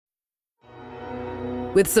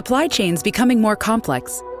With supply chains becoming more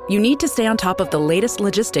complex, you need to stay on top of the latest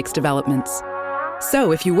logistics developments.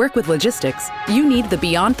 So if you work with logistics, you need the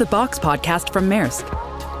Beyond the Box podcast from Maersk.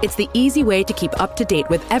 It's the easy way to keep up to date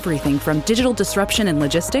with everything from digital disruption in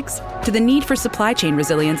logistics to the need for supply chain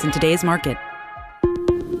resilience in today's market.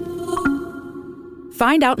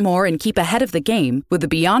 Find out more and keep ahead of the game with the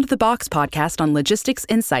Beyond the Box podcast on logistics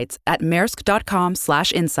insights at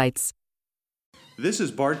maersk.com/insights. This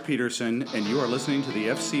is Bart Peterson, and you are listening to the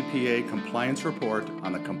FCPA Compliance Report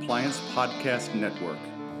on the Compliance Podcast Network.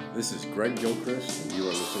 This is Greg Gilchrist, and you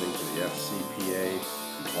are listening to the FCPA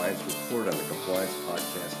Compliance Report on the Compliance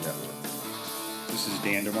Podcast Network. This is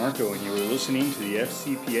Dan DeMarco, and you are listening to the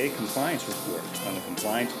FCPA Compliance Report on the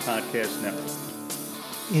Compliance Podcast Network.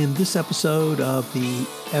 In this episode of the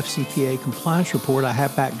FCPA Compliance Report, I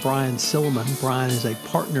have back Brian Silliman. Brian is a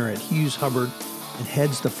partner at Hughes Hubbard and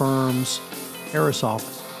heads the firm's Paris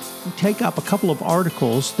office. We take up a couple of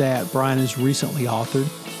articles that Brian has recently authored.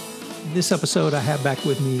 In this episode, I have back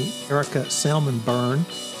with me Erica Salmon-Byrne.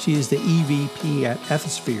 She is the EVP at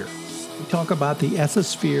Ethisphere. We talk about the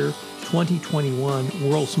Ethisphere 2021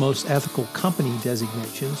 World's Most Ethical Company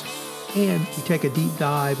designations, and we take a deep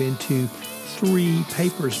dive into 3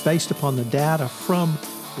 papers based upon the data from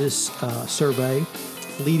this survey,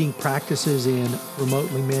 leading practices in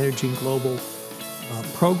remotely managing global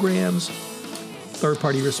programs,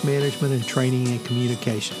 third-party risk management, and training and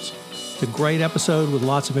communications. It's a great episode with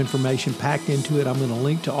lots of information packed into it. I'm going to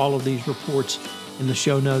link to all of these reports in the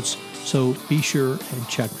show notes, so be sure and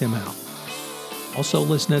check them out. Also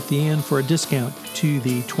listen at the end for a discount to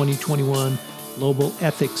the 2021 Global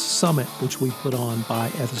Ethics Summit, which we put on by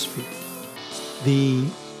Ethisphere. The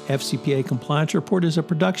FCPA Compliance Report is a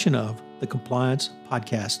production of the Compliance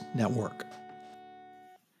Podcast Network.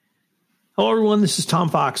 Hello, everyone. This is Tom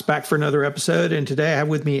Fox back for another episode, and today I have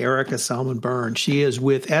with me Erica Salmon-Byrne. She is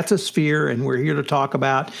with Ethisphere, and we're here to talk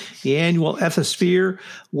about the annual Ethisphere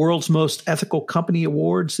World's Most Ethical Company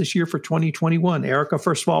Awards this year for 2021. Erica,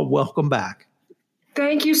 first of all, welcome back.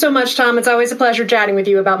 Thank you so much, Tom. It's always a pleasure chatting with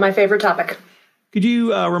you about my favorite topic. Could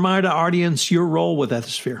you remind our audience your role with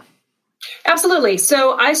Ethisphere? Absolutely.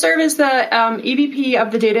 So I serve as the EVP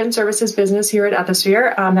of the Data and Services business here at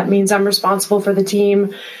Ethisphere. That means I'm responsible for the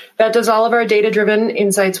team that does all of our data-driven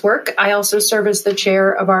insights work. I also serve as the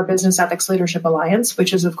chair of our Business Ethics Leadership Alliance,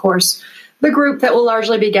 which is, of course, the group that will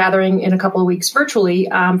largely be gathering in a couple of weeks virtually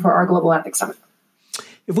for our Global Ethics Summit.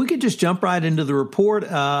 If we could just jump right into the report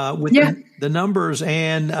with the numbers,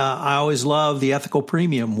 and I always love the ethical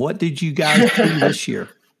premium. What did you guys do this year?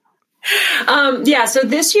 So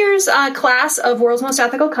this year's class of World's Most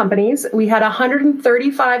Ethical Companies, we had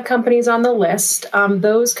 135 companies on the list.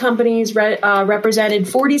 Those companies represented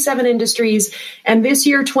 47 industries, and this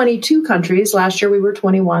year 22 countries. Last year we were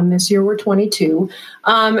 21. This year we're 22.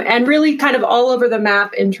 And really kind of all over the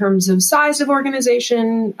map in terms of size of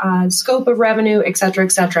organization, scope of revenue, et cetera,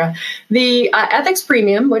 et cetera. The ethics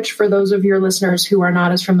premium, which for those of your listeners who are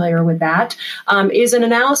not as familiar with that, is an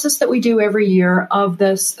analysis that we do every year of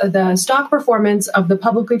the stock performance of the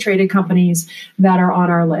publicly traded companies that are on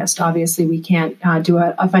our list. Obviously, we can't do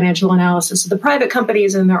a financial analysis of the private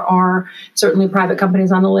companies, and there are certainly private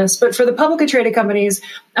companies on the list. But for the publicly traded companies,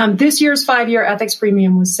 this year's 5-year ethics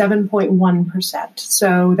premium was 7.1%.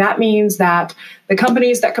 So that means that the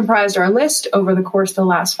companies that comprised our list over the course of the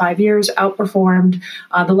last 5 years outperformed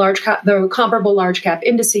the comparable large cap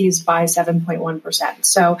indices by 7.1%.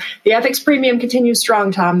 So the ethics premium continues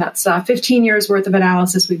strong, Tom. That's 15 years worth of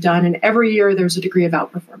analysis we've done, and every year there's a degree of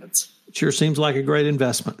outperformance. It sure seems like a great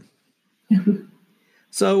investment.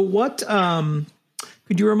 So what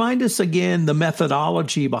could you remind us again the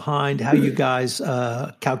methodology behind how you guys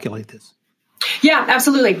calculate this? Yeah,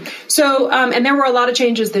 absolutely. So, and there were a lot of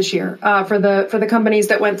changes this year for the companies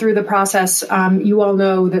that went through the process. You all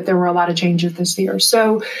know that there were a lot of changes this year.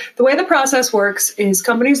 So the way the process works is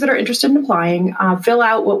companies that are interested in applying fill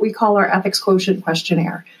out what we call our ethics quotient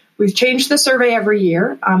questionnaire. We've changed the survey every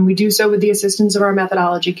year. We do so with the assistance of our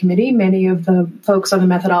methodology committee. Many of the folks on the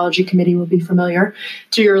methodology committee will be familiar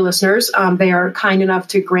to your listeners. They are kind enough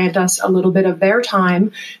to grant us a little bit of their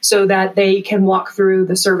time so that they can walk through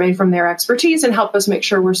the survey from their expertise and help us make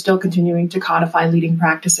sure we're still continuing to codify leading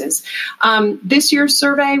practices. This year's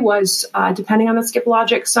survey was, depending on the skip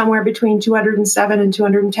logic, somewhere between 207 and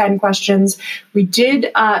 210 questions. We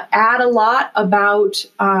did add a lot about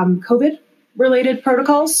COVID-related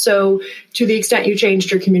protocols. So to the extent you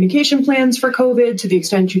changed your communication plans for COVID, to the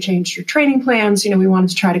extent you changed your training plans, we wanted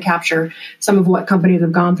to try to capture some of what companies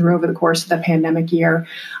have gone through over the course of the pandemic year.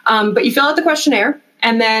 But you fill out the questionnaire,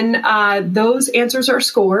 and then those answers are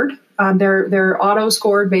scored They're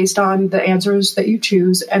auto-scored based on the answers that you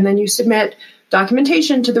choose, and then you submit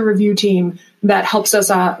documentation to the review team that helps us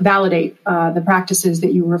validate the practices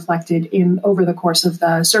that you reflected in over the course of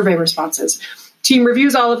the survey responses. Team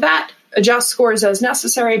reviews all of that, adjusts scores as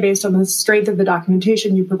necessary based on the strength of the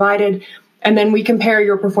documentation you provided, and then we compare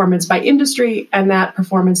your performance by industry, and that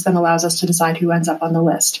performance then allows us to decide who ends up on the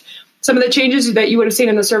list. Some of the changes that you would have seen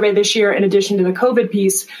in the survey this year, in addition to the COVID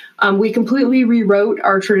piece, we completely rewrote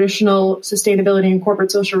our traditional sustainability and corporate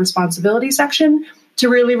social responsibility section to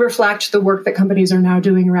really reflect the work that companies are now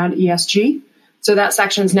doing around ESG. So that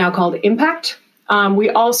section is now called Impact. We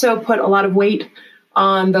also put a lot of weight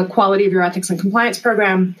on the quality of your ethics and compliance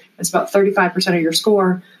program. It's about 35% of your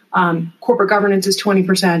score. Corporate governance is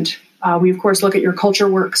 20%. We, of course, look at your culture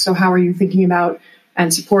work. So how are you thinking about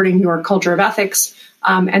and supporting your culture of ethics?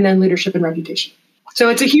 And then leadership and reputation. So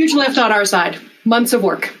it's a huge lift on our side, months of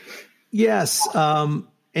work. Yes. And,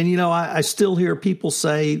 I still hear people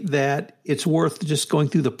say that it's worth just going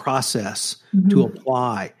through the process to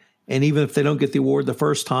apply. And even if they don't get the award the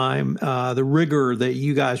first time, the rigor that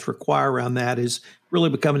you guys require around that is really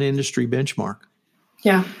becoming an industry benchmark.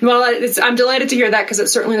 Yeah, well, I'm delighted to hear that because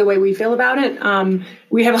it's certainly the way we feel about it.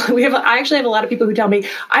 I actually have a lot of people who tell me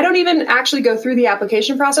I don't even actually go through the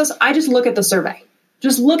application process. I just look at the survey.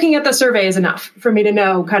 Just looking at the survey is enough for me to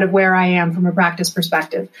know kind of where I am from a practice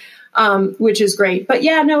perspective, which is great. But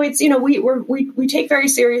yeah, no, it's, we take very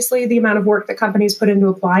seriously the amount of work that companies put into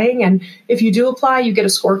applying. And if you do apply, you get a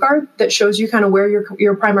scorecard that shows you kind of where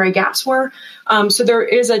your primary gaps were. So there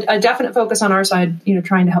is a definite focus on our side,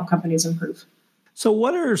 trying to help companies improve. So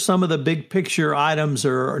what are some of the big picture items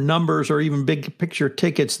or numbers or even big picture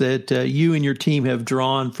tickets that you and your team have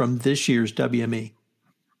drawn from this year's WME?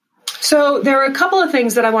 So there are a couple of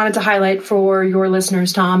things that I wanted to highlight for your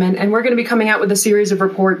listeners, Tom, and we're going to be coming out with a series of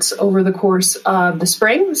reports over the course of the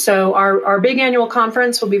spring. So our big annual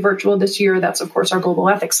conference will be virtual this year. That's, of course, our Global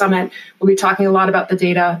Ethics Summit. We'll be talking a lot about the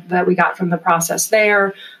data that we got from the process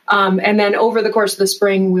there. And then over the course of the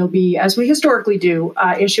spring, we'll be, as we historically do,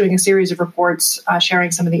 issuing a series of reports, sharing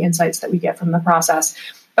some of the insights that we get from the process.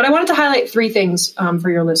 But I wanted to highlight three things for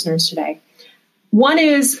your listeners today. One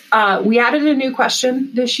is we added a new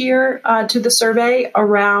question this year to the survey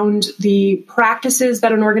around the practices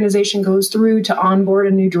that an organization goes through to onboard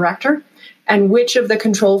a new director and which of the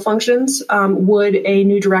control functions would a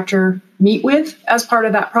new director meet with as part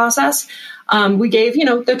of that process. We gave,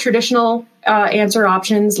 the traditional answer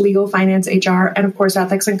options: legal, finance, HR, and of course,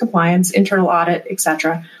 ethics and compliance, internal audit, et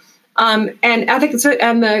cetera. And ethics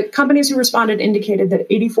and the companies who responded indicated that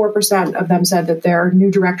 84% of them said that their new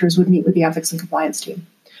directors would meet with the ethics and compliance team.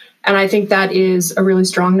 And I think that is a really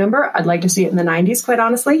strong number. I'd like to see it in the 90s, quite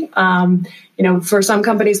honestly. For some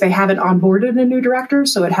companies, they haven't onboarded a new director,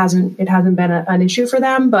 so it hasn't been an issue for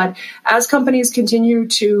them. But as companies continue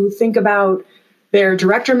to think about their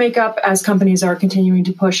director makeup, as companies are continuing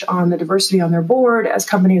to push on the diversity on their board, as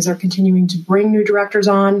companies are continuing to bring new directors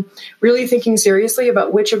on, really thinking seriously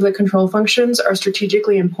about which of the control functions are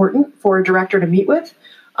strategically important for a director to meet with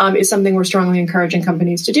is something we're strongly encouraging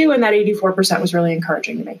companies to do. And that 84% was really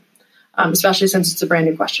encouraging to me, especially since it's a brand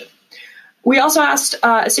new question. We also asked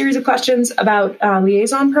a series of questions about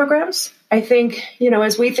liaison programs. I think,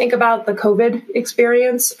 as we think about the COVID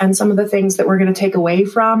experience and some of the things that we're going to take away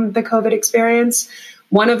from the COVID experience,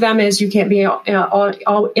 one of them is you can't be in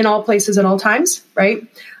all places at all times, right?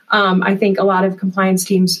 I think a lot of compliance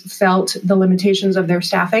teams felt the limitations of their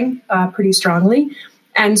staffing pretty strongly.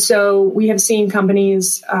 And so we have seen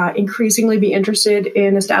companies increasingly be interested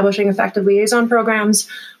in establishing effective liaison programs.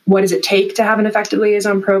 What does it take to have an effective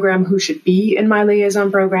liaison program? Who should be in my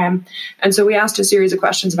liaison program? And so we asked a series of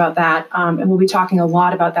questions about that, and we'll be talking a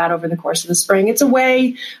lot about that over the course of the spring. It's a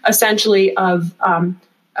way, essentially, of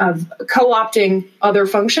co-opting other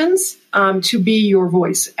functions to be your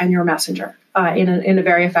voice and your messenger in a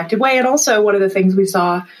very effective way. And also, one of the things we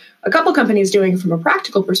saw a couple companies doing from a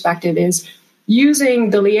practical perspective is using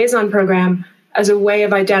the liaison program as a way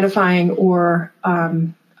of identifying or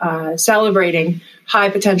celebrating high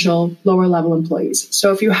potential lower level employees.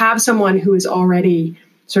 So if you have someone who is already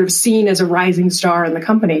sort of seen as a rising star in the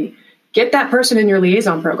company, get that person in your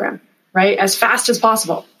liaison program, right? As fast as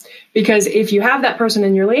possible. Because if you have that person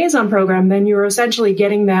in your liaison program, then you're essentially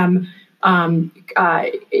getting them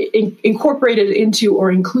incorporated into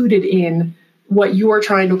or included in what you are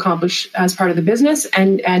trying to accomplish as part of the business.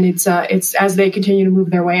 And it's as they continue to move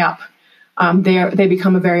their way up, they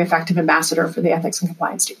become a very effective ambassador for the ethics and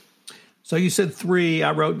compliance team. So you said 3.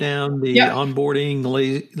 I wrote down the onboarding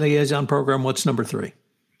liaison program. What's number 3?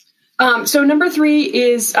 So number 3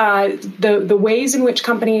 is the ways in which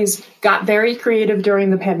companies got very creative during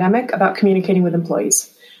the pandemic about communicating with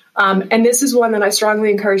employees. And this is one that I strongly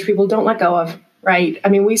encourage people don't let go of, right? I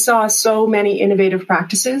mean, we saw so many innovative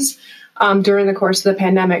practices during the course of the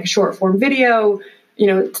pandemic, short form video,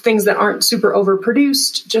 things that aren't super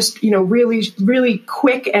overproduced, just, really, really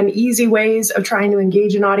quick and easy ways of trying to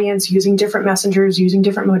engage an audience using different messengers, using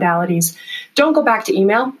different modalities. Don't go back to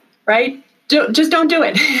email, right? Don't do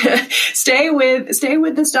it. Stay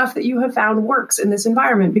with the stuff that you have found works in this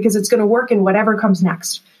environment, because it's going to work in whatever comes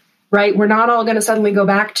next, right? We're not all going to suddenly go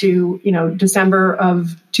back to, December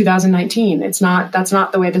of 2019. That's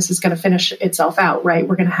not the way this is going to finish itself out, right?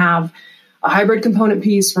 We're going to have a hybrid component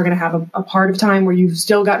piece. We're going to have a part of time where you've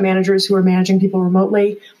still got managers who are managing people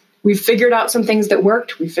remotely. We've figured out some things that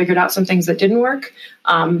worked. We figured out some things that didn't work.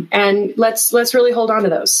 And let's really hold on to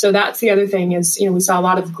those. So that's the other thing is, we saw a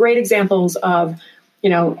lot of great examples of,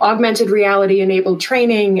 augmented reality enabled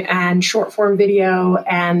training and short form video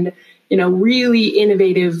and, really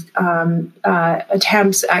innovative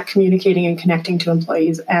attempts at communicating and connecting to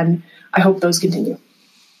employees. And I hope those continue.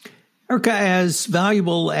 Erica, as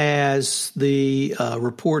valuable as the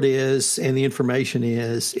report is and the information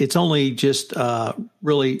is, it's only just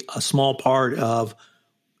really a small part of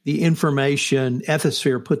the information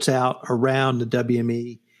Ethisphere puts out around the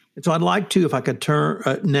WME. And so I'd like to, if I could turn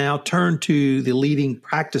to the leading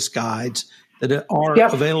practice guides that are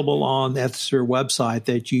available on the Ethisphere website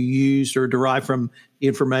that you used or derived from the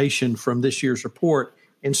information from this year's report,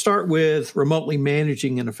 and start with remotely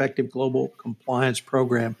managing an effective global compliance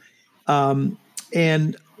program.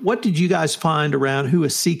 And what did you guys find around who a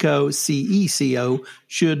CECO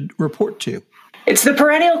should report to? It's the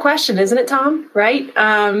perennial question, isn't it, Tom? Right?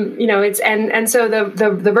 It's and so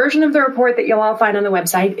the version of the report that you'll all find on the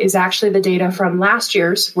website is actually the data from last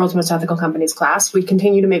year's World's Most Ethical Companies class. We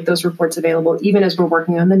continue to make those reports available even as we're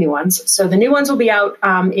working on the new ones. So the new ones will be out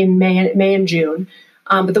in May and June.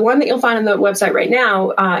 But the one that you'll find on the website right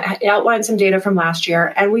now outlines some data from last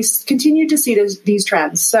year, and we continue to see these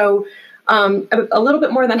trends. So a little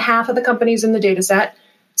bit more than half of the companies in the data set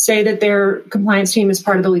say that their compliance team is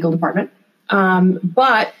part of the legal department.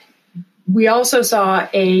 But we also saw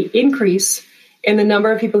an increase in the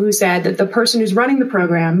number of people who said that the person who's running the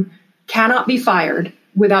program cannot be fired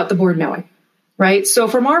without the board knowing, right? So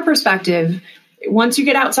from our perspective, once you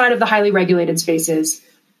get outside of the highly regulated spaces,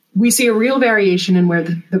 we see a real variation in where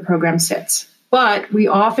the program sits. But we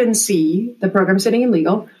often see the program sitting in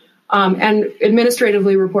legal and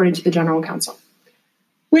administratively reporting to the general counsel,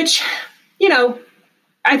 which,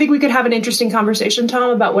 I think we could have an interesting conversation,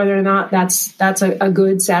 Tom, about whether or not that's a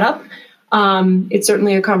good setup. It's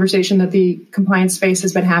certainly a conversation that the compliance space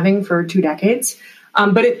has been having for 2 decades,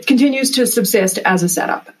 but it continues to subsist as a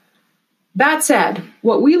setup. That said,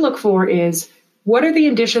 what we look for is what are the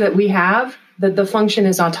indicia that we have that the function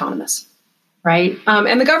is autonomous, right?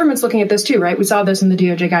 And the government's looking at this too, right? We saw this in the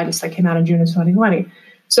DOJ guidance that came out in June of 2020.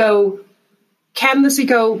 So can the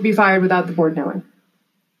CECO be fired without the board knowing?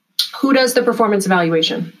 Who does the performance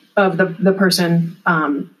evaluation of the person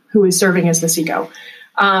who is serving as the CECO?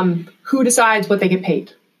 Who decides what they get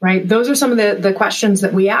paid, right? Those are some of the questions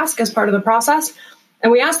that we ask as part of the process.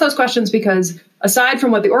 And we ask those questions because aside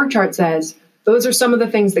from what the org chart says, those are some of the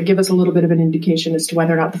things that give us a little bit of an indication as to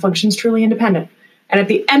whether or not the function is truly independent. And at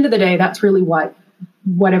the end of the day, that's really what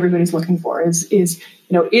everybody's looking for is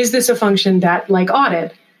this a function that, like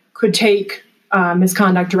audit, could take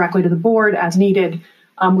misconduct directly to the board as needed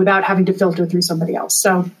without having to filter through somebody else.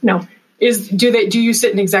 So, do you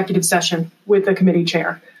sit in executive session with the committee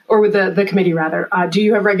chair or with the committee rather? Do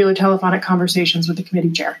you have regular telephonic conversations with the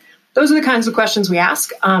committee chair? Those are the kinds of questions we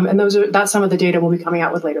ask, and that's some of the data we'll be coming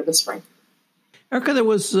out with later this spring. Erica, there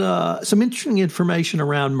was some interesting information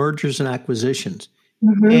around mergers and acquisitions.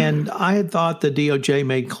 Mm-hmm. And I had thought the DOJ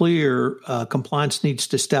made clear compliance needs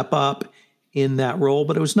to step up in that role,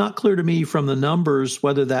 but it was not clear to me from the numbers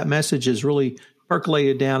whether that message is really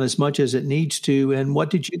percolated down as much as it needs to. And what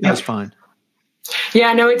did you guys find?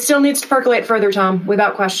 Yeah, no, it still needs to percolate further, Tom,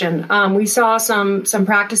 without question. We saw some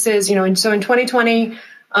practices, and so in 2020,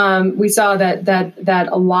 we saw that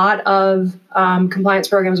a lot of compliance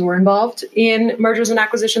programs were involved in mergers and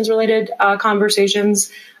acquisitions related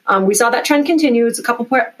conversations. We saw that trend continue. It's a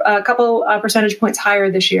couple percentage points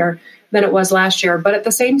higher this year than it was last year. But at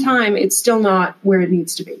the same time, it's still not where it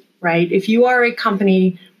needs to be, right? If you are a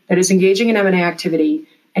company that is engaging in M&A activity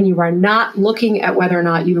and you are not looking at whether or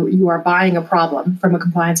not you are buying a problem from a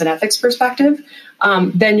compliance and ethics perspective,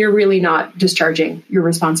 then you're really not discharging your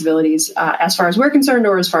responsibilities as far as we're concerned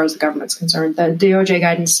or as far as the government's concerned. The DOJ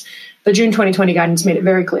guidance, the June 2020 guidance made it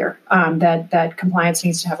very clear that compliance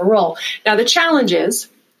needs to have a role. Now, the challenge is,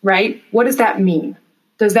 right, what does that mean?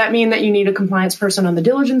 Does that mean that you need a compliance person on the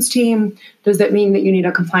diligence team? Does that mean that you need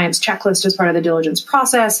a compliance checklist as part of the diligence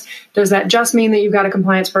process? Does that just mean that you've got a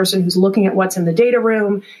compliance person who's looking at what's in the data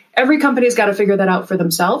room? Every company's got to figure that out for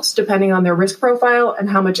themselves, depending on their risk profile and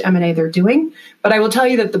how much M&A they're doing. But I will tell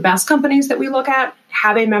you that the best companies that we look at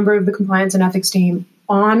have a member of the compliance and ethics team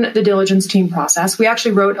on the diligence team process. We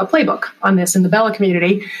actually wrote a playbook on this in the Bella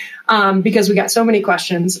community because we got so many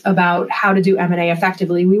questions about how to do M&A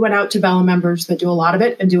effectively. We went out to Bella members that do a lot of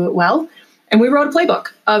it and do it well. And we wrote a playbook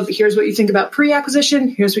of here's what you think about pre-acquisition,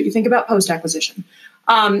 here's what you think about post-acquisition.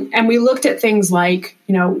 And we looked at things like,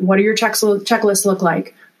 what do your checklists look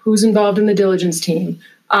like? Who's involved in the diligence team?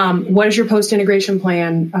 What does your post-integration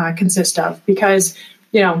plan consist of? Because,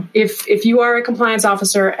 if you are a compliance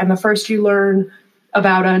officer and the first you learn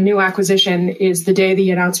about a new acquisition is the day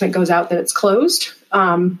the announcement goes out that it's closed,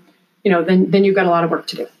 then you've got a lot of work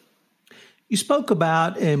to do. You spoke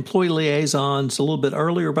about employee liaisons a little bit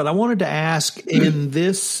earlier, but I wanted to ask in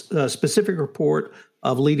this specific report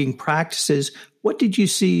of leading practices, what did you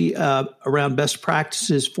see around best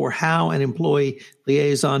practices for how an employee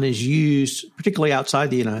liaison is used, particularly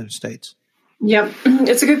outside the United States? Yep.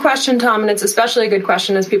 It's a good question, Tom, and it's especially a good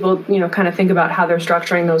question as people, kind of think about how they're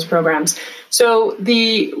structuring those programs. So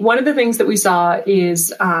one of the things that we saw is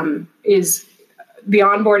the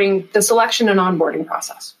onboarding, the selection and onboarding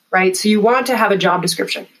process, right? So you want to have a job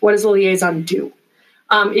description. What does a liaison do?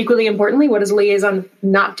 Equally importantly, what does a liaison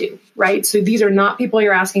not do, right? So these are not people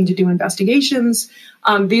you're asking to do investigations.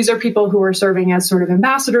 These are people who are serving as sort of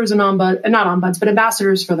ambassadors and not ombuds, but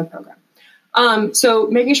ambassadors for the program. So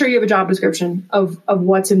making sure you have a job description of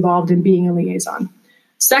what's involved in being a liaison.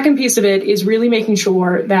 Second piece of it is really making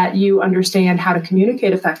sure that you understand how to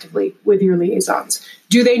communicate effectively with your liaisons.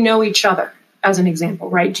 Do they know each other, as an example,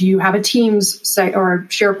 right? Do you have a Teams site or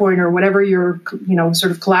SharePoint or whatever your,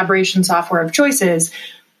 sort of collaboration software of choice is?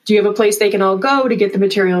 Do you have a place they can all go to get the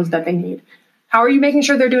materials that they need? How are you making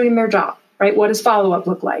sure they're doing their job? Right? What does follow-up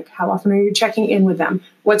look like? How often are you checking in with them?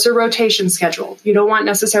 What's a rotation schedule? You don't want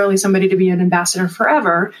necessarily somebody to be an ambassador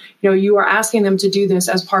forever. You are asking them to do this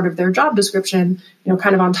as part of their job description,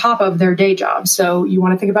 kind of on top of their day job. So you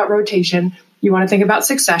want to think about rotation. You want to think about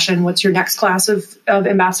succession. What's your next class of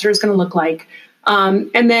ambassadors going to look like?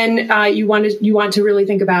 And then you want to really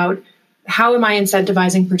think about how am I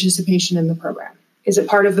incentivizing participation in the program? Is it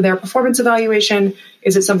part of their performance evaluation?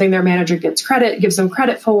 Is it something their manager gives them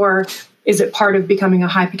credit for? Is it part of becoming a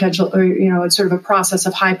high potential, or, it's sort of a process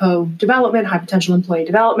of HiPo development, high potential employee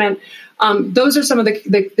development? Those are some of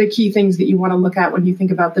the key things that you want to look at when you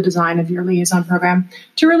think about the design of your liaison program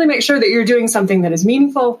to really make sure that you're doing something that is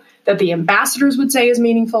meaningful, that the ambassadors would say is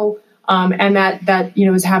meaningful, and that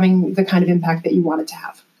is having the kind of impact that you want it to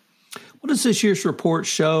have. What does this year's report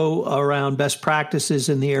show around best practices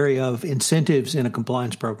in the area of incentives in a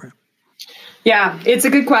compliance program? Yeah, it's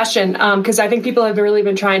a good question because I think people have really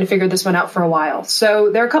been trying to figure this one out for a while.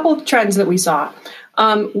 So there are a couple of trends that we saw.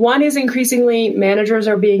 One is increasingly managers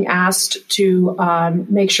are being asked to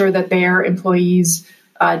make sure that their employees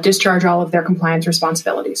discharge all of their compliance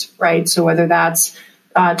responsibilities, right? So whether that's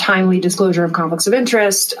timely disclosure of conflicts of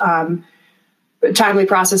interest, timely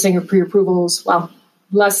processing of pre-approvals,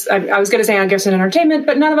 less, I was going to say on gifts and entertainment,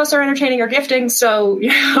 but none of us are entertaining or gifting. So,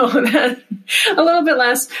 a little bit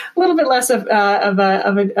less of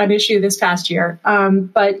an issue this past year.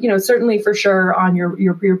 But, certainly for sure on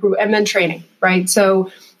your pre-approval and then training, right?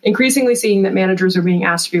 So increasingly seeing that managers are being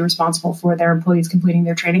asked to be responsible for their employees completing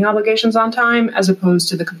their training obligations on time, as opposed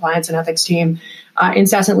to the compliance and ethics team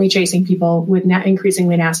incessantly chasing people with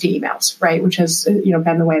increasingly nasty emails, right? Which has,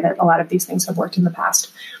 been the way that a lot of these things have worked in the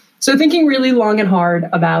past. So thinking really long and hard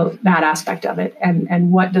about that aspect of it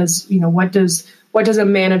and what does a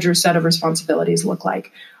manager's set of responsibilities look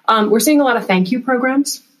like? We're seeing a lot of thank you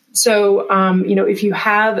programs. So, if you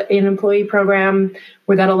have an employee program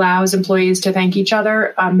where that allows employees to thank each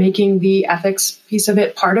other, making the ethics piece of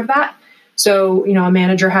it part of that. So, a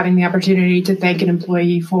manager having the opportunity to thank an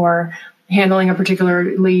employee for handling a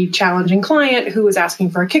particularly challenging client who was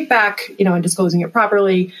asking for a kickback, and disclosing it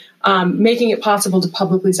properly, making it possible to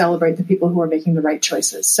publicly celebrate the people who are making the right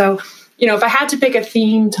choices. So, if I had to pick a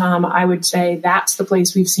theme, Tom, I would say that's the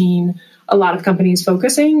place we've seen a lot of companies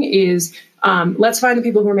focusing is let's find the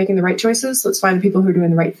people who are making the right choices. Let's find the people who are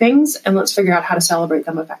doing the right things, and let's figure out how to celebrate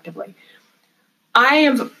them effectively. I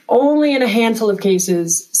have only in a handful of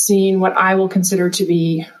cases seen what I will consider to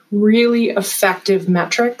be really effective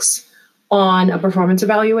metrics on a performance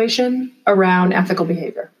evaluation around ethical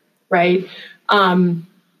behavior, right?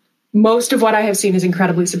 Most of what I have seen is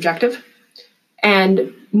incredibly subjective.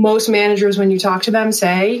 And most managers, when you talk to them,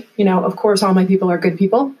 say, of course, all my people are good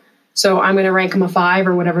people. So I'm going to rank them a 5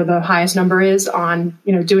 or whatever the highest number is on,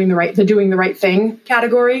 doing the right thing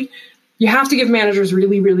category. You have to give managers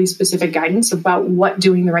really, really specific guidance about what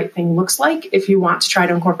doing the right thing looks like if you want to try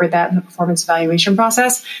to incorporate that in the performance evaluation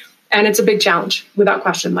process. And it's a big challenge, without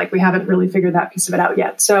question. Like, we haven't really figured that piece of it out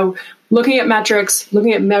yet. So looking at metrics,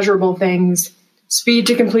 looking at measurable things, speed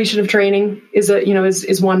to completion of training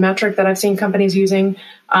is one metric that I've seen companies using.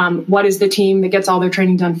 What is the team that gets all their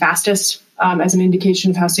training done fastest as an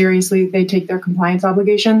indication of how seriously they take their compliance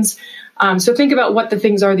obligations? So think about what the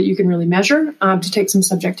things are that you can really measure to take some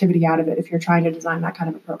subjectivity out of it if you're trying to design that kind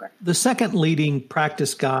of a program. The second leading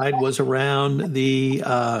practice guide was around the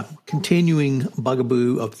continuing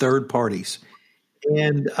bugaboo of third parties.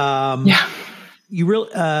 And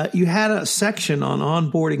you had a section on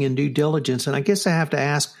onboarding and due diligence. And I guess I have to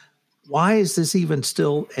ask, why is this even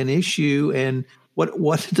still an issue? And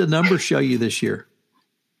what did the numbers show you this year?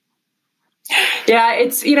 Yeah,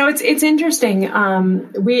 it's interesting.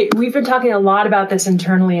 We've been talking a lot about this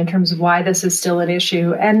internally in terms of why this is still an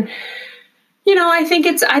issue. And, I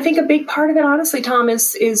think a big part of it, honestly, Tom,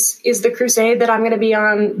 is the crusade that I'm going to be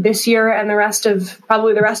on this year and the rest of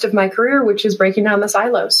my career, which is breaking down the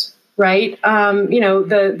silos, right?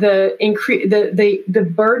 The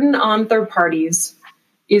burden on third parties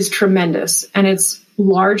is tremendous. And it's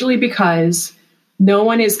largely because no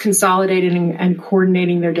one is consolidating and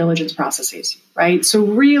coordinating their diligence processes, right? So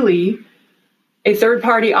really, a third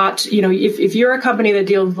party ought to, if you're a company that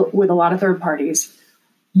deals with a lot of third parties,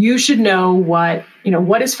 you should know what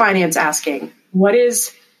is finance asking? What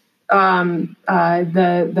is the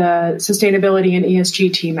sustainability and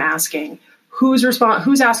ESG team asking? Who's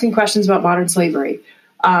asking questions about modern slavery?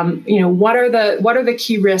 What are the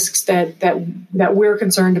key risks that we're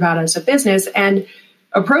concerned about as a business, and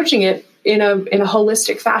approaching it in a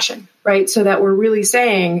holistic fashion, right? So that we're really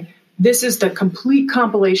saying, this is the complete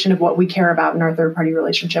compilation of what we care about in our third-party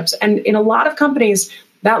relationships. And in a lot of companies,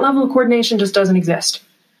 that level of coordination just doesn't exist,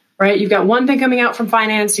 right? You've got one thing coming out from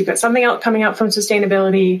finance, you've got something else coming out from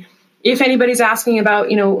sustainability. If anybody's asking about,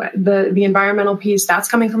 the environmental piece, that's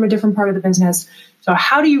coming from a different part of the business. So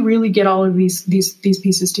how do you really get all of these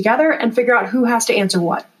pieces together and figure out who has to answer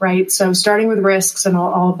what, right? So starting with risks and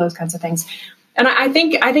all of those kinds of things. And I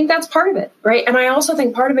think that's part of it, right? And I also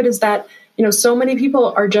think part of it is that, so many people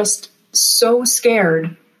are just so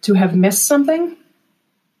scared to have missed something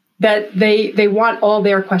that they want all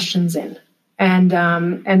their questions in.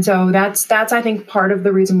 And so that's I think part of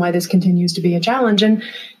the reason why this continues to be a challenge. And,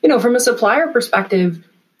 from a supplier perspective,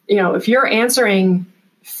 if you're answering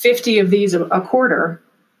 50 of these a quarter,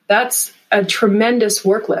 that's a tremendous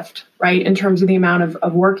work lift, right? In terms of the amount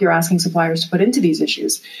of work you're asking suppliers to put into these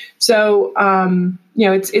issues. So,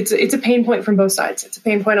 it's a pain point from both sides. It's a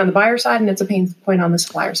pain point on the buyer side, and it's a pain point on the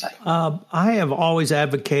supplier side. I have always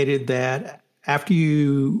advocated that after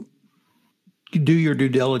you do your due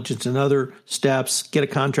diligence and other steps, get a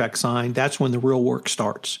contract signed, that's when the real work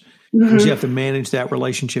starts. Because you have to manage that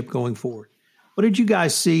relationship going forward. What did you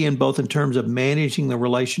guys see in terms of managing the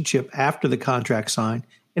relationship after the contract signed,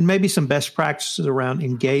 and maybe some best practices around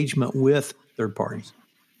engagement with third parties?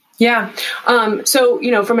 Yeah.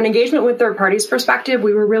 So, from an engagement with third parties perspective,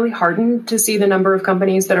 we were really heartened to see the number of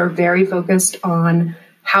companies that are very focused on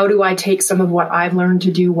how do I take some of what I've learned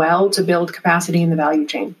to do well to build capacity in the value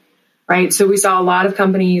chain. Right. So we saw a lot of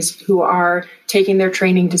companies who are taking their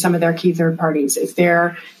training to some of their key third parties. If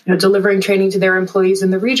they're, delivering training to their employees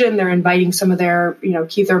in the region, they're inviting some of their,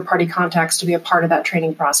 key third party contacts to be a part of that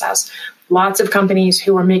training process. Lots of companies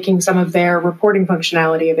who are making some of their reporting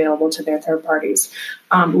functionality available to their third parties.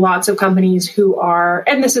 Lots of companies who are,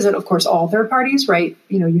 and this isn't, of course, all third parties, right?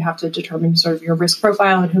 You have to determine sort of your risk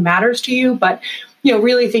profile and who matters to you. But,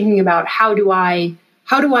 really thinking about how do I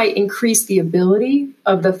increase the ability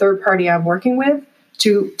of the third party I'm working with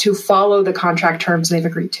to follow the contract terms they've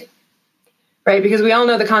agreed to, right? Because we all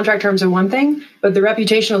know the contract terms are one thing, but the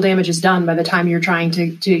reputational damage is done by the time you're trying to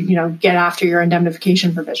get after your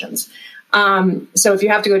indemnification provisions. So if you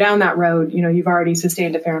have to go down that road, you've already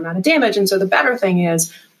sustained a fair amount of damage. And so the better thing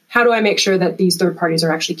is, how do I make sure that these third parties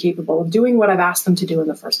are actually capable of doing what I've asked them to do in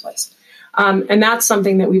the first place? And that's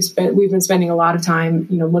something that we've been spending a lot of time,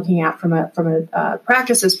 looking at from a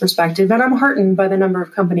practices perspective. And I'm heartened by the number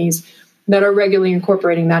of companies, that are regularly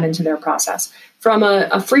incorporating that into their process. From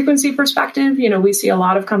a frequency perspective, we see a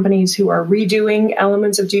lot of companies who are redoing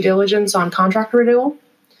elements of due diligence on contract renewal,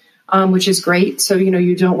 which is great. So,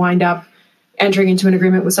 you don't wind up entering into an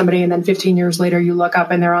agreement with somebody and then 15 years later you look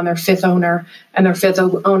up and they're on their fifth owner, and their fifth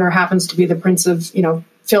owner happens to be the prince of,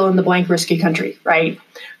 fill in the blank risky country, right?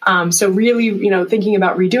 So really, thinking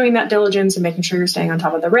about redoing that diligence and making sure you're staying on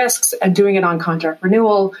top of the risks and doing it on contract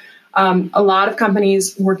renewal. A lot of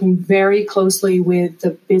companies working very closely with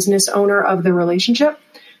the business owner of the relationship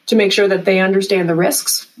to make sure that they understand the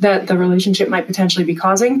risks that the relationship might potentially be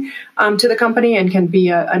causing to the company and can be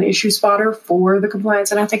an issue spotter for the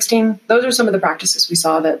compliance and ethics team. Those are some of the practices we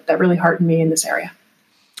saw that really heartened me in this area.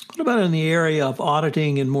 What about in the area of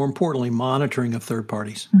auditing and, more importantly, monitoring of third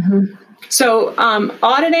parties? Mm-hmm. So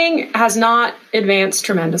auditing has not advanced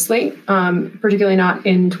tremendously, particularly not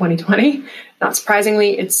in 2020. Not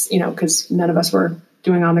surprisingly, it's, because none of us were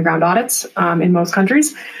doing on-the-ground audits in most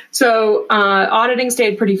countries. So auditing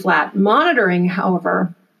stayed pretty flat. Monitoring,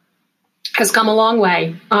 however, has come a long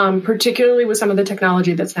way, particularly with some of the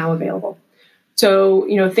technology that's now available. So,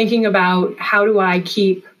 thinking about how do I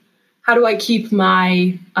keep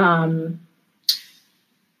my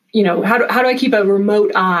how do I keep a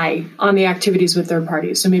remote eye on the activities with third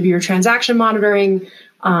parties? So maybe you're transaction monitoring,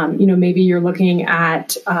 maybe you're looking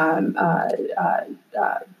at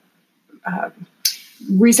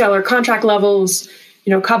reseller contract levels.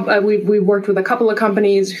 We've worked with a couple of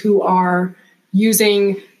companies who are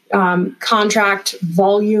using contract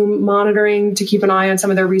volume monitoring to keep an eye on some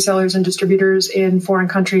of their resellers and distributors in foreign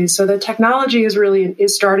countries. So the technology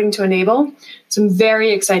is starting to enable some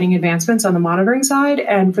very exciting advancements on the monitoring side.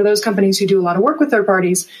 And for those companies who do a lot of work with third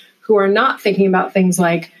parties who are not thinking about things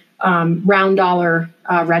like round dollar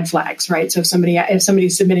red flags, right? So if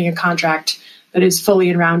somebody's submitting a contract that is fully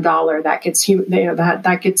in round dollar, that gets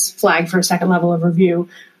that gets flagged for a second level of review.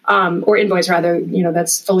 Or invoice rather,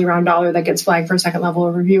 that's fully round dollar that gets flagged for a second level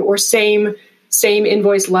of review, or same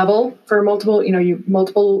invoice level for multiple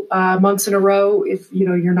months in a row. If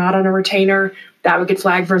you're not on a retainer, that would get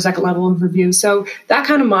flagged for a second level of review. So that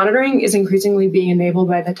kind of monitoring is increasingly being enabled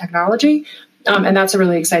by the technology, and that's a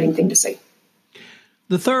really exciting thing to see.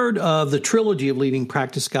 The third of the trilogy of leading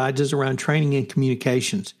practice guides is around training and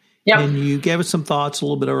communications. Yep. And you gave us some thoughts a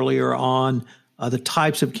little bit earlier on the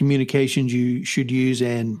types of communications you should use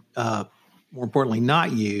and, more importantly,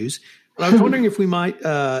 not use. But I was wondering if you might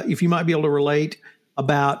be able to relate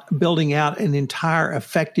about building out an entire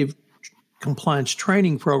effective compliance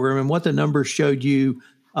training program and what the numbers showed you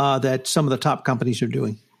that some of the top companies are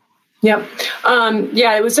doing. Yep.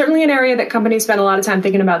 It was certainly an area that companies spent a lot of time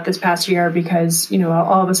thinking about this past year because,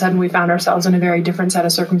 all of a sudden we found ourselves in a very different set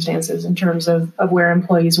of circumstances in terms of where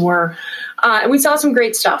employees were. And we saw some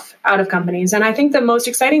great stuff out of companies. And I think the most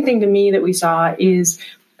exciting thing to me that we saw is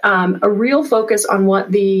a real focus on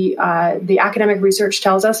what the academic research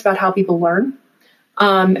tells us about how people learn.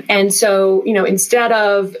 And so, instead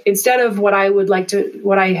of what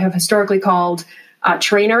I have historically called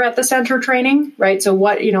trainer at the center training, right? So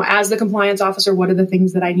what, as the compliance officer, what are the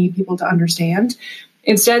things that I need people to understand?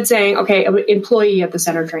 Instead saying, okay, employee at the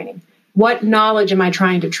center training. What knowledge am I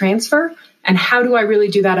trying to transfer? And how do I really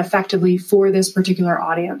do that effectively for this particular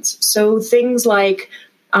audience? So things like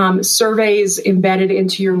surveys embedded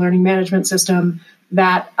into your learning management system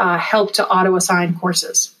that help to auto-assign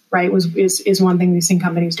courses, right, is one thing we've seen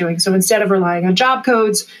companies doing. So instead of relying on job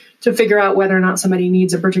codes to figure out whether or not somebody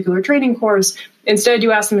needs a particular training course, instead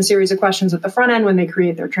you ask them a series of questions at the front end when they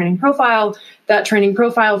create their training profile. That training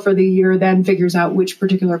profile for the year then figures out which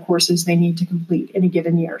particular courses they need to complete in a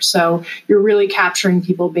given year. So you're really capturing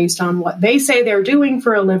people based on what they say they're doing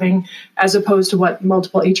for a living, as opposed to what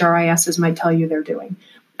multiple HRISs might tell you they're doing.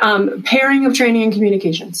 Pairing of training and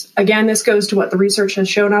communications. Again, this goes to what the research has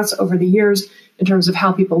shown us over the years in terms of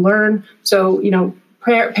how people learn. So,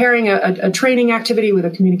 pairing a training activity with a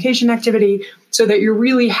communication activity so that you're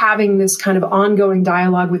really having this kind of ongoing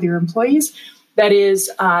dialogue with your employees that is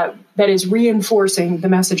reinforcing the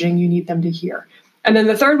messaging you need them to hear. And then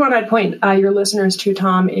the third one I'd point your listeners to,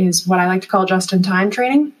 Tom, is what I like to call just-in-time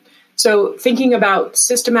training. So thinking about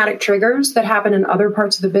systematic triggers that happen in other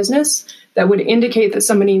parts of the business that would indicate that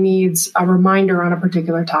somebody needs a reminder on a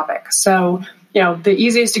particular topic. So, the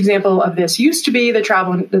easiest example of this used to be the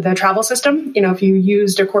travel system. If you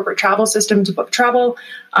used a corporate travel system to book travel,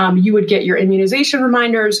 you would get your immunization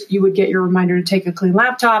reminders, you would get your reminder to take a clean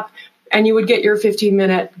laptop, and you would get your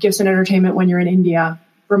 15-minute gifts and entertainment when you're in India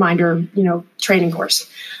reminder, training course.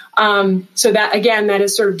 So that, again, that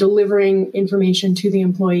is sort of delivering information to the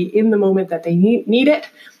employee in the moment that they need it,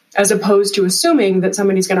 as opposed to assuming that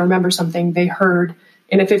somebody's going to remember something they heard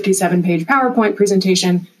in a 57-page PowerPoint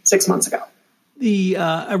presentation 6 months ago.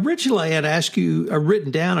 Originally, I had asked you,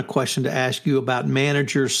 written down a question to ask you about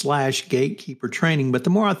manager/gatekeeper training, but the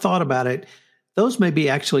more I thought about it, those may be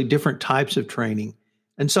actually different types of training.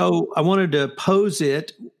 And so I wanted to pose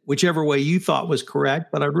it whichever way you thought was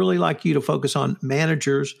correct, but I'd really like you to focus on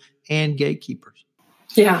managers and gatekeepers.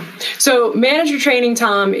 Yeah. So manager training,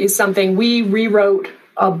 Tom, is something we rewrote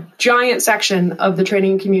a giant section of the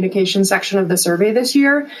training and communication section of the survey this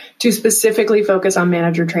year to specifically focus on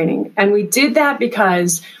manager training. And we did that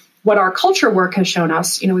because what our culture work has shown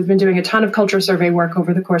us, we've been doing a ton of culture survey work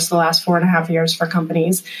over the course of the last 4.5 years for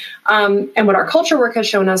companies. And what our culture work has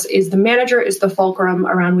shown us is the manager is the fulcrum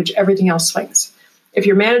around which everything else swings. If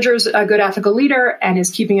your manager is a good ethical leader and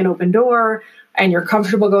is keeping an open door and you're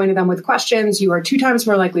comfortable going to them with questions, you are 2 times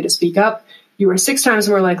more likely to speak up. You are 6 times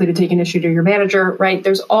more likely to take an issue to your manager, right?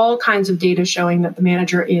 There's all kinds of data showing that the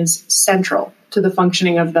manager is central to the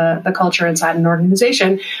functioning of the culture inside an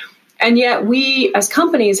organization. And yet we as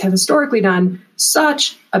companies have historically done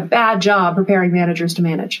such a bad job preparing managers to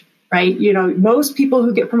manage, right? Most people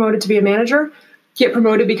who get promoted to be a manager get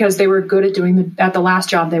promoted because they were good at the last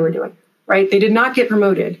job they were doing, right? They did not get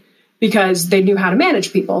promoted because they knew how to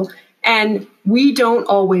manage people. And we don't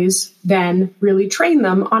always then really train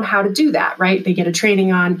them on how to do that, right? They get a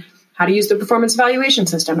training on how to use the performance evaluation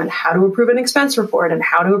system and how to approve an expense report and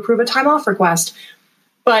how to approve a time off request.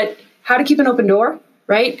 But how to keep an open door,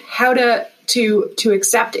 right? How to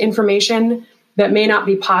accept information that may not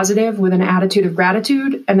be positive with an attitude of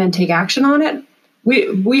gratitude and then take action on it.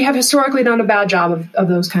 We have historically done a bad job of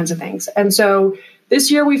those kinds of things. And so this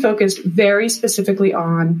year we focused very specifically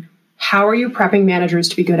on how are you prepping managers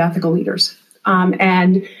to be good ethical leaders?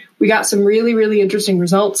 And we got some really, really interesting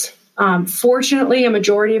results. Fortunately, a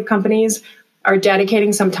majority of companies are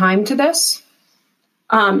dedicating some time to this.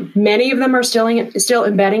 Many of them are still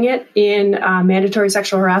embedding it in mandatory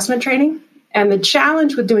sexual harassment training. And the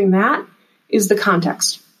challenge with doing that is the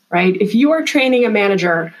context, right? If you are training a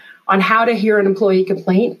manager on how to hear an employee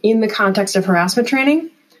complaint in the context of harassment training,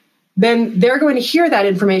 then they're going to hear that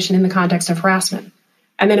information in the context of harassment.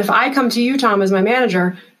 And then if I come to you, Tom, as my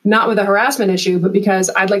manager, not with a harassment issue, but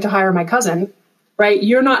because I'd like to hire my cousin, right?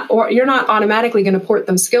 You're not automatically going to port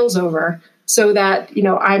those skills over so that,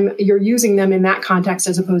 you're using them in that context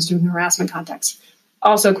as opposed to in the harassment context.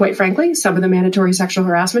 Also, quite frankly, some of the mandatory sexual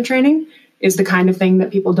harassment training is the kind of thing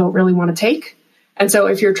that people don't really want to take. And so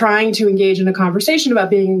if you're trying to engage in a conversation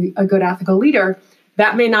about being a good ethical leader,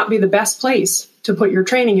 that may not be the best place to put your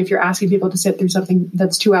training if you're asking people to sit through something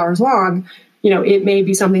that's 2 hours long. It may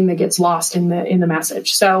be something that gets lost in the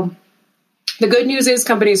message. So the good news is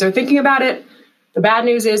companies are thinking about it. The bad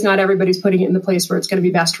news is not everybody's putting it in the place where it's going to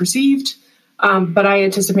be best received. But I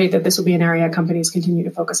anticipate that this will be an area companies continue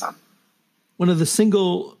to focus on. One of the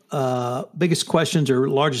single biggest questions or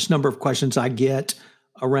largest number of questions I get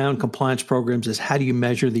around compliance programs is how do you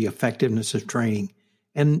measure the effectiveness of training?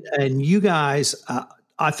 And you guys,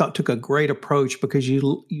 I thought, took a great approach because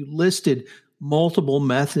you listed multiple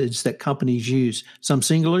methods that companies use, some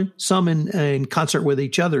singularly, some in concert with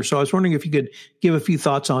each other. So I was wondering if you could give a few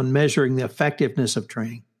thoughts on measuring the effectiveness of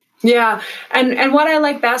training. Yeah. And what I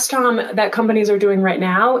like best, Tom, that companies are doing right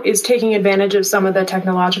now is taking advantage of some of the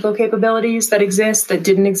technological capabilities that exist that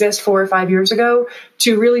didn't exist 4 or 5 years ago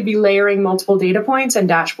to really be layering multiple data points and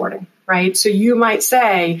dashboarding, right? So you might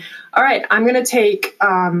say, all right, I'm going to take,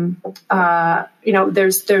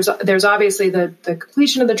 there's obviously the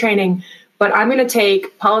completion of the training, but I'm going to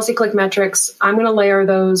take policy click metrics. I'm going to layer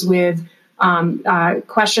those with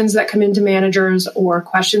questions that come into managers or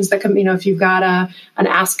questions that come, if you've got an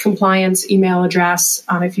Ask Compliance email address,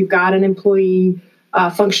 if you've got an employee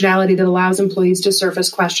functionality that allows employees to surface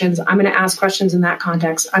questions, I'm going to ask questions in that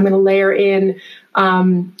context. I'm going to layer in,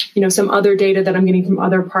 some other data that I'm getting from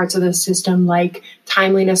other parts of the system, like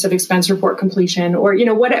timeliness of expense report completion, or,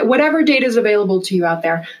 whatever data is available to you out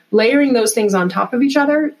there, layering those things on top of each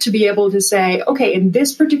other to be able to say, okay, in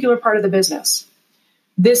this particular part of the business,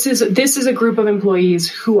 this is a group of employees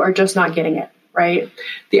who are just not getting it, right?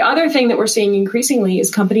 The other thing that we're seeing increasingly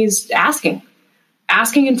is companies asking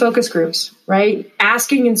in focus groups, right?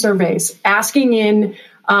 Asking in surveys, asking in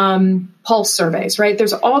pulse surveys, right?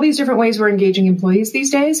 There's all these different ways we're engaging employees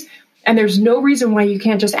these days, and there's no reason why you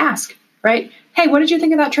can't just ask, right? Hey, what did you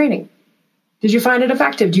think of that training? Did you find it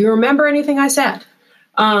effective? Do you remember anything I said?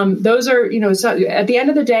 Those are, so at the end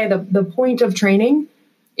of the day, the point of training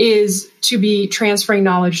is to be transferring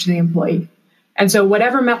knowledge to the employee. And so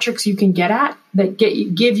whatever metrics you can get at that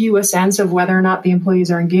give you a sense of whether or not the employees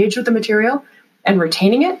are engaged with the material and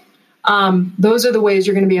retaining it, those are the ways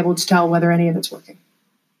you're going to be able to tell whether any of it's working.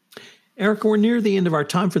 Erica, we're near the end of our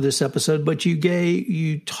time for this episode, but you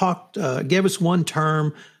gave us one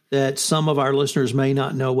term that some of our listeners may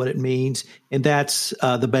not know what it means, and that's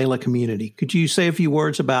the BELA community. Could you say a few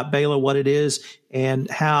words about BELA, what it is, and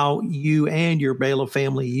how you and your BELA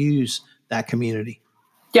family use that community?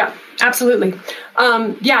 Yeah, absolutely.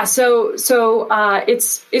 It's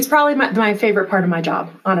probably my favorite part of my job,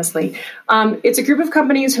 honestly. It's a group of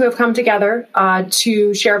companies who have come together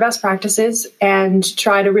to share best practices and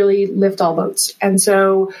try to really lift all boats. And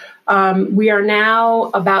so we are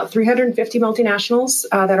now about 350 multinationals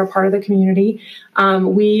that are part of the community.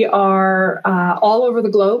 We are all over the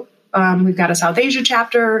globe. We've got a South Asia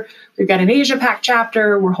chapter. We've got an Asia Pac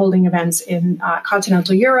chapter. We're holding events in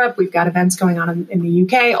continental Europe. We've got events going on in the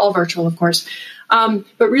UK, all virtual, of course.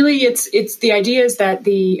 But really, it's the idea is that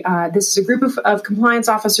this is a group of compliance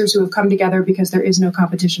officers who have come together because there is no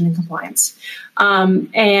competition in compliance.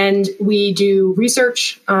 And we do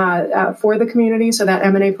research for the community. So that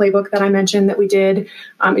M&A playbook that I mentioned that we did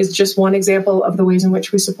is just one example of the ways in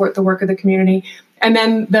which we support the work of the community. And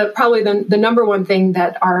then the number one thing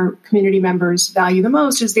that our community members value the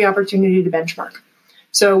most is the opportunity to benchmark.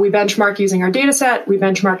 So we benchmark using our data set. We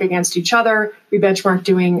benchmark against each other. We benchmark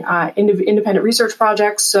doing independent research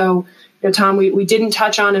projects. So, Tom, we didn't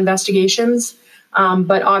touch on investigations,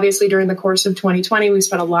 but obviously during the course of 2020, we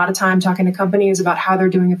spent a lot of time talking to companies about how they're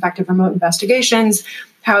doing effective remote investigations,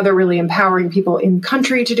 how they're really empowering people in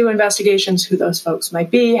country to do investigations, who those folks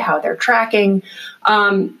might be, how they're tracking,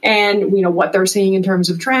 and what they're seeing in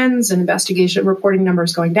terms of trends and investigation reporting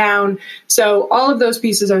numbers going down. So all of those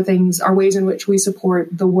pieces are ways in which we support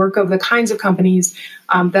the work of the kinds of companies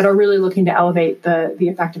that are really looking to elevate the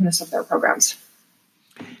effectiveness of their programs.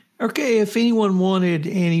 Okay, if anyone wanted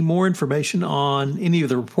any more information on any of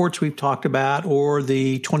the reports we've talked about or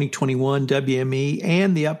the 2021 WME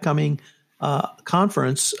and the upcoming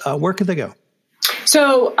conference, where could they go?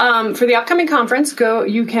 So for the upcoming conference,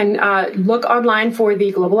 you can look online for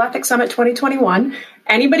the Global Ethics Summit 2021.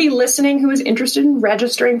 Anybody listening who is interested in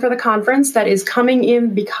registering for the conference that is coming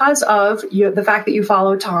in because of the fact that you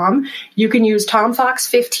follow Tom, you can use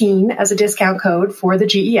TomFox15 as a discount code for the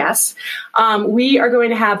GES. We are going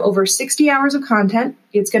to have over 60 hours of content.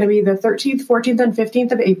 It's going to be the 13th, 14th, and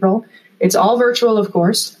 15th of April. It's all virtual, of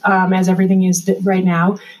course, as everything is right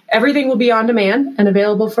now. Everything will be on demand and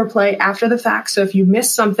available for play after the fact. So if you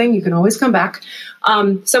miss something, you can always come back.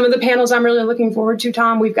 Some of the panels I'm really looking forward to,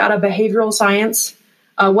 Tom, we've got a behavioral science,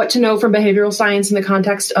 what to know from behavioral science in the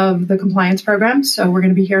context of the compliance program. So we're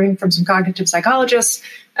going to be hearing from some cognitive psychologists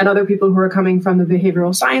and other people who are coming from the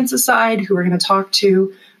behavioral sciences side, who are going to talk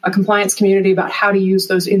to a compliance community about how to use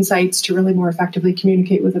those insights to really more effectively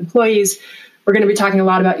communicate with employees. We're going to be talking a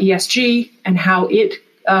lot about ESG and how it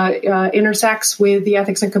intersects with the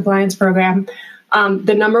ethics and compliance program.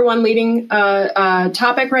 The number one leading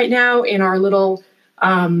topic right now in our little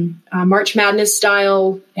March Madness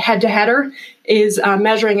style head-to-header is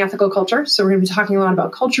measuring ethical culture. So we're going to be talking a lot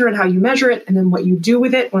about culture and how you measure it and then what you do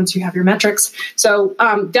with it once you have your metrics. So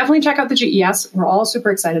definitely check out the GES. We're all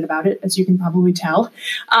super excited about it, as you can probably tell.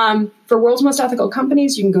 For World's Most Ethical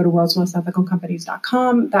Companies, you can go to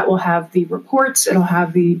worldsmostethicalcompanies.com. That will have the reports. It'll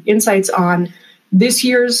have the insights on this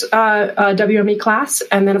year's WME class.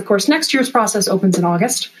 And then, of course, next year's process opens in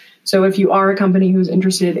August. So if you are a company who's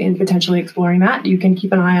interested in potentially exploring that, you can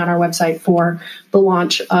keep an eye on our website for the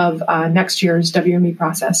launch of next year's WME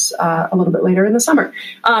process a little bit later in the summer.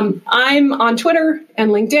 I'm on Twitter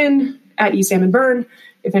and LinkedIn at eSalmonByrne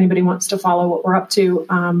if anybody wants to follow what we're up to.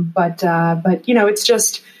 But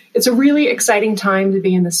it's a really exciting time to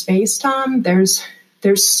be in the space, Tom. There's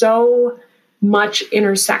so much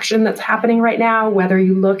intersection that's happening right now, whether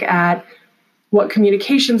you look at what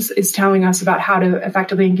communications is telling us about how to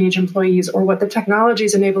effectively engage employees, or what the technology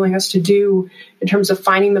is enabling us to do in terms of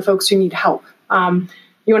finding the folks who need help.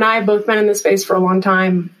 You and I have both been in this space for a long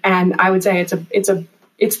time, and I would say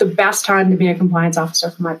it's the best time to be a compliance officer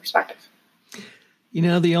from my perspective.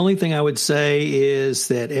 The only thing I would say is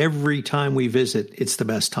that every time we visit, it's the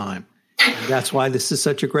best time. And that's why this is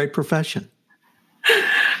such a great profession.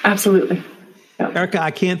 Absolutely. Erica, I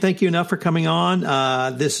can't thank you enough for coming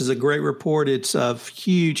on. This is a great report. It's of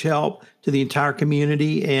huge help to the entire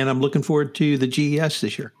community, and I'm looking forward to the GES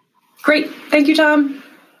this year. Great. Thank you, Tom.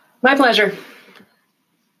 My pleasure.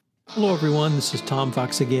 Hello, everyone. This is Tom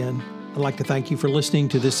Fox again. I'd like to thank you for listening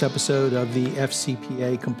to this episode of the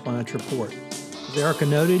FCPA Compliance Report. As Erica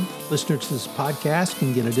noted, listeners to this podcast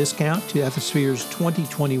can get a discount to Ethisphere's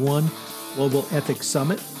 2021 Global Ethics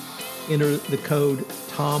Summit. Enter the code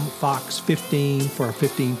TomFox15 for a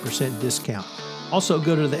 15% discount. Also,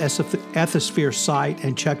 go to the Ethisphere site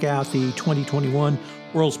and check out the 2021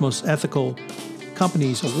 World's Most Ethical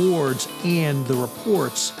Companies Awards and the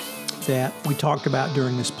reports that we talked about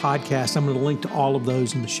during this podcast. I'm going to link to all of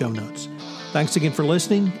those in the show notes. Thanks again for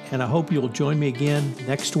listening, and I hope you'll join me again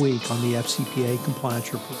next week on the FCPA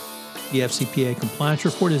Compliance Report. The FCPA Compliance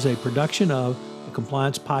Report is a production of the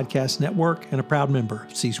Compliance Podcast Network and a proud member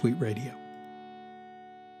of C-Suite Radio.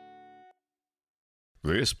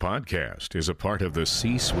 This podcast is a part of the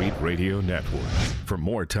C-Suite Radio Network. For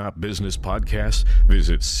more top business podcasts,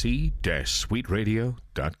 visit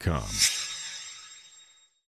c-suiteradio.com.